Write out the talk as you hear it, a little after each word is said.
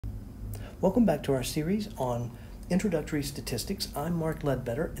Welcome back to our series on Introductory Statistics. I'm Mark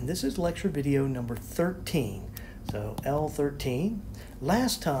Ledbetter, and this is lecture video number 13, so L13.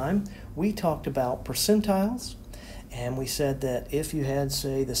 Last time, we talked about percentiles, and we said that if you had,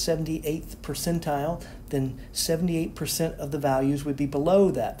 say, the 78th percentile, then 78% of the values would be below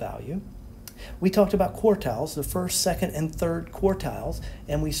that value. We talked about quartiles, the first, second, and third quartiles,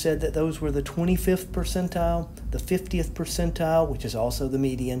 and we said that those were the 25th percentile, the 50th percentile, which is also the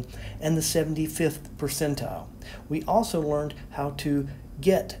median, and the 75th percentile. We also learned how to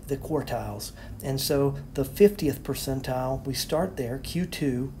get the quartiles, and so the 50th percentile, we start there,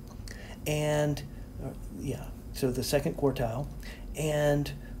 Q2, and so the second quartile,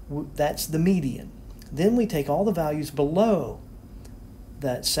 and that's the median. Then we take all the values below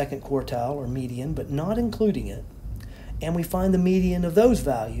that second quartile or median, but not including it, and we find the median of those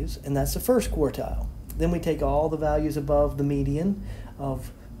values, and that's the first quartile. Then we take all the values above the median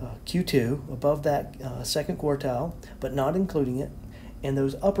of Q2, above that second quartile, but not including it, and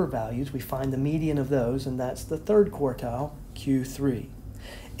those upper values, we find the median of those, and that's the third quartile, Q3.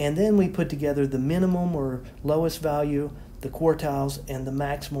 And then we put together the minimum or lowest value, the quartiles, and the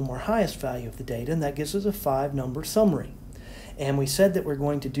maximum or highest value of the data, and that gives us a 5-number summary. And we said that we're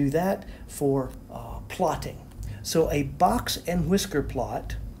going to do that for plotting. So a box and whisker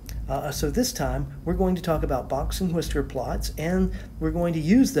plot, so this time we're going to talk about box and whisker plots, and we're going to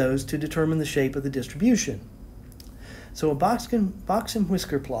use those to determine the shape of the distribution. So a box and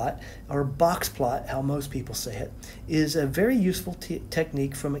whisker plot, or box plot, how most people say it, is a very useful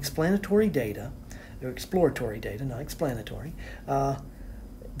technique from explanatory data, or exploratory data, not explanatory,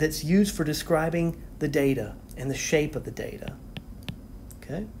 that's used for describing the data and the shape of the data.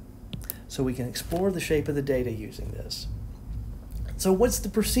 Okay? So we can explore the shape of the data using this. So what's the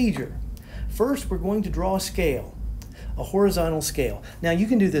procedure? First, we're going to draw a scale, a horizontal scale. Now you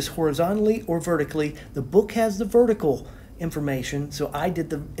can do this horizontally or vertically. The book has the vertical information, so I did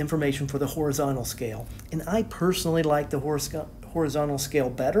the information for the horizontal scale. And I personally like the horizontal scale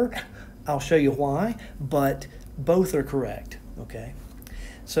better. I'll show you why, but both are correct. Okay?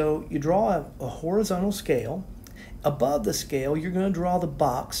 So you draw a horizontal scale. Above the scale, you're going to draw the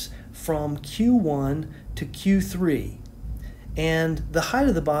box from Q1 to Q3. And the height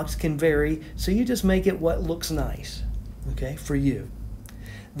of the box can vary, so you just make it what looks nice, okay, for you.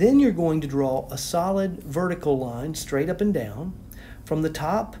 Then you're going to draw a solid vertical line straight up and down from the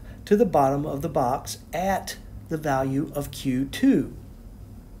top to the bottom of the box at the value of Q2.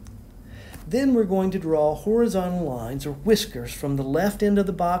 Then we're going to draw horizontal lines or whiskers from the left end of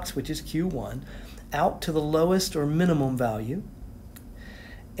the box, which is Q1, out to the lowest or minimum value.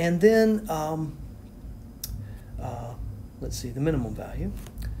 And then, let's see, the minimum value.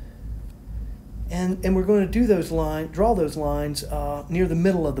 And we're going to do draw those lines near the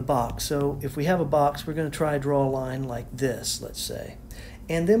middle of the box. So if we have a box, we're going to try to draw a line like this, let's say.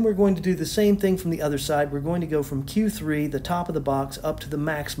 And then we're going to do the same thing from the other side. We're going to go from Q3, the top of the box, up to the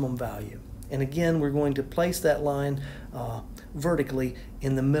maximum value. And again, we're going to place that line vertically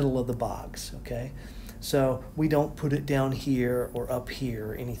in the middle of the box, okay? So we don't put it down here or up here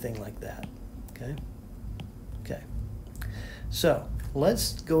or anything like that, okay? Okay. So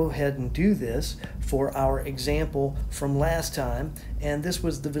let's go ahead and do this for our example from last time. And this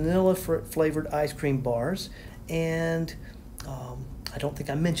was the vanilla flavored ice cream bars. And I don't think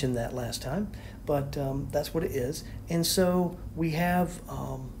I mentioned that last time, but that's what it is. And so we have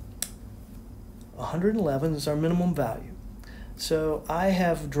 111 is our minimum value. So I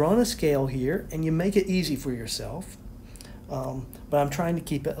have drawn a scale here, and you make it easy for yourself, but I'm trying to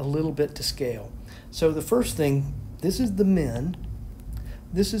keep it a little bit to scale. So the first thing, this is the min,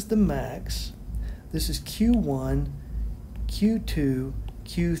 this is the max, this is Q1, Q2,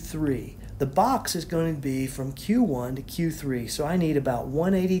 Q3. The box is going to be from Q1 to Q3, so I need about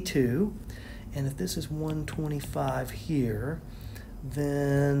 182, and if this is 125 here,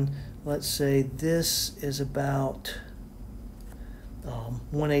 then let's say this is about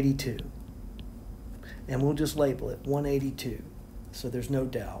 182. And we'll just label it 182, so there's no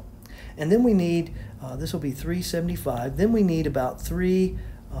doubt. And then we need, this will be 375, then we need about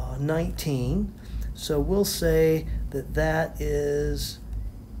 319. So we'll say that that is,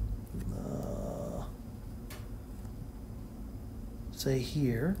 say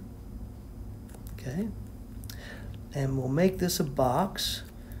here, okay? And we'll make this a box,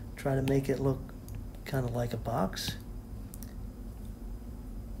 try to make it look kind of like a box.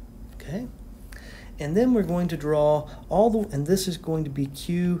 Okay, and then we're going to draw all the, and this is going to be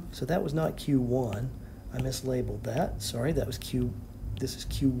Q, so that was not Q1, I mislabeled that, sorry, that was Q, this is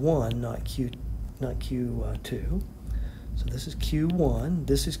Q1, not Q2. So this is Q1,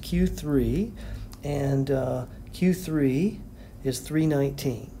 this is Q3, and Q3 is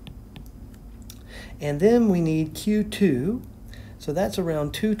 319. And then we need Q2, so that's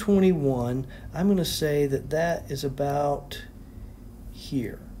around 221. I'm going to say that that is about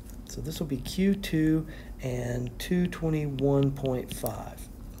here. So this will be Q2 and 221.5.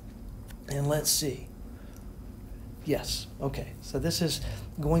 And let's see. Yes, okay, so this is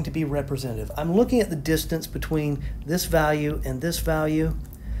going to be representative. I'm looking at the distance between this value, and then this value,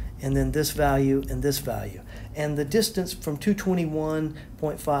 and this value. And the distance from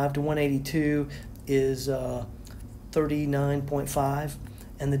 221.5 to 182 is 39.5.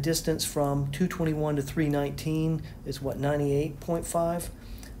 And the distance from 221 to 319 is what, 98.5?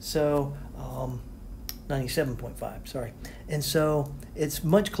 So 97.5, sorry. And so it's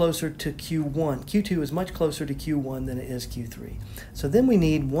much closer to Q1. Q2 is much closer to Q1 than it is Q3. So then we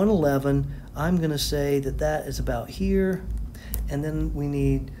need 111. I'm going to say that that is about here. And then we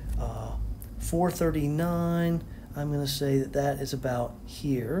need 439. I'm going to say that that is about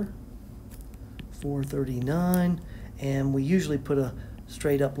here. 439. And we usually put a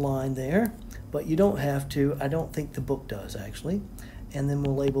straight up line there, but you don't have to. I don't think the book does, actually. And then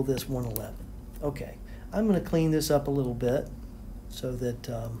we'll label this 111. Okay. I'm going to clean this up a little bit so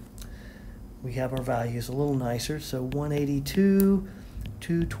that we have our values a little nicer. So 182,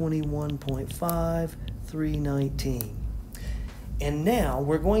 221.5, 319. And now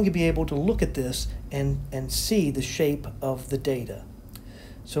we're going to be able to look at this and see the shape of the data.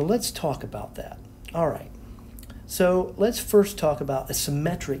 So let's talk about that. All right. So let's first talk about a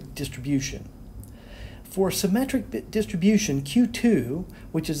symmetric distribution. For a symmetric distribution, Q2,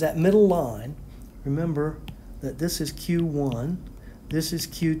 which is that middle line, remember that this is Q1, this is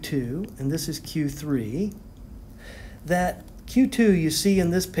Q2, and this is Q3. That Q2 you see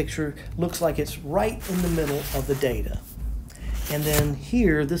in this picture looks like it's right in the middle of the data. And then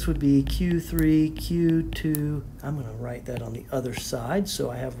here, this would be Q3, Q2. I'm going to write that on the other side so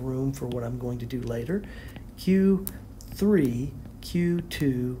I have room for what I'm going to do later. Q3,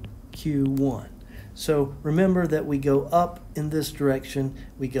 Q2, Q1. So remember that we go up in this direction,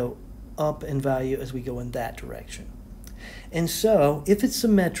 we go up in value as we go in that direction. And so, if it's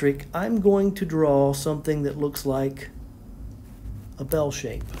symmetric, I'm going to draw something that looks like a bell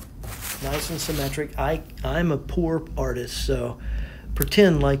shape. Nice and symmetric. I'm a poor artist, so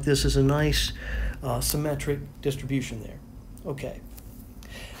pretend like this is a nice symmetric distribution there. Okay.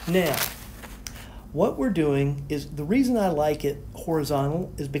 Now, what we're doing is, the reason I like it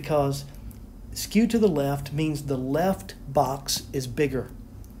horizontal is because skew to the left means the left box is bigger.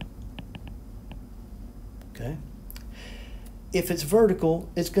 Okay. If it's vertical,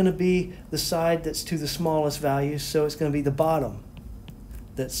 it's going to be the side that's to the smallest value, so it's going to be the bottom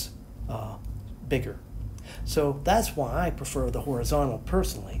that's bigger. So that's why I prefer the horizontal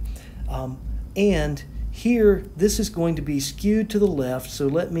personally. And here, this is going to be skewed to the left, so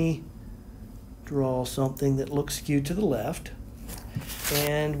let me draw something that looks skewed to the left.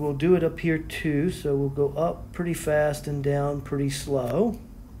 And we'll do it up here too, so we'll go up pretty fast and down pretty slow.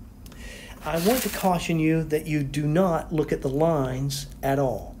 I want to caution you that you do not look at the lines at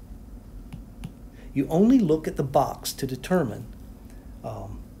all. You only look at the box to determine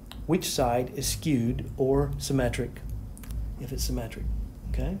which side is skewed or symmetric, if it's symmetric,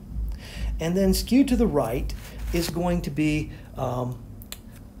 okay? And then skewed to the right is going to be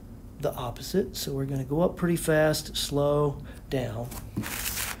the opposite. So we're going to go up pretty fast, slow, down.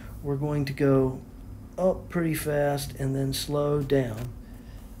 We're going to go up pretty fast and then slow down.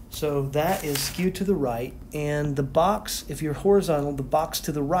 So that is skewed to the right, and the box, if you're horizontal, the box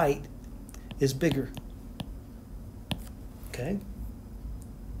to the right is bigger. Okay?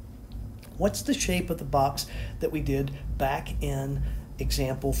 What's the shape of the box that we did back in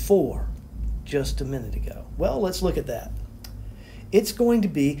example 4 just a minute ago? Well, let's look at that. It's going to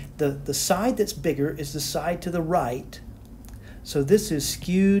be, the side that's bigger is the side to the right. So this is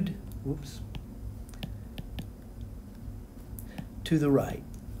skewed, to the right.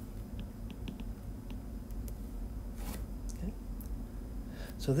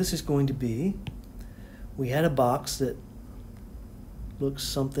 So this is going to be, we had a box that looks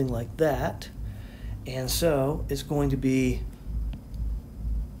something like that, and so it's going to be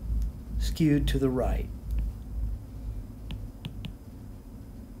skewed to the right.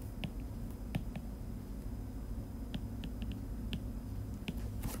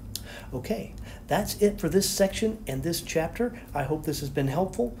 Okay, that's it for this section and this chapter. I hope this has been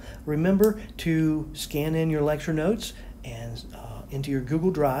helpful. Remember to scan in your lecture notes and into your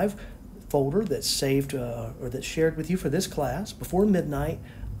Google Drive folder that's saved or that's shared with you for this class before midnight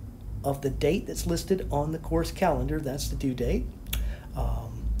of the date that's listed on the course calendar. That's the due date.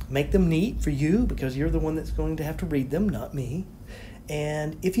 Make them neat for you because you're the one that's going to have to read them, not me.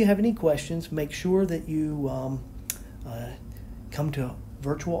 And if you have any questions, make sure that you come to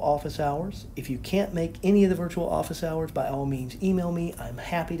virtual office hours. If you can't make any of the virtual office hours, by all means, email me. I'm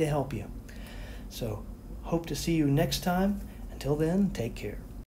happy to help you. So, hope to see you next time. Until then, take care.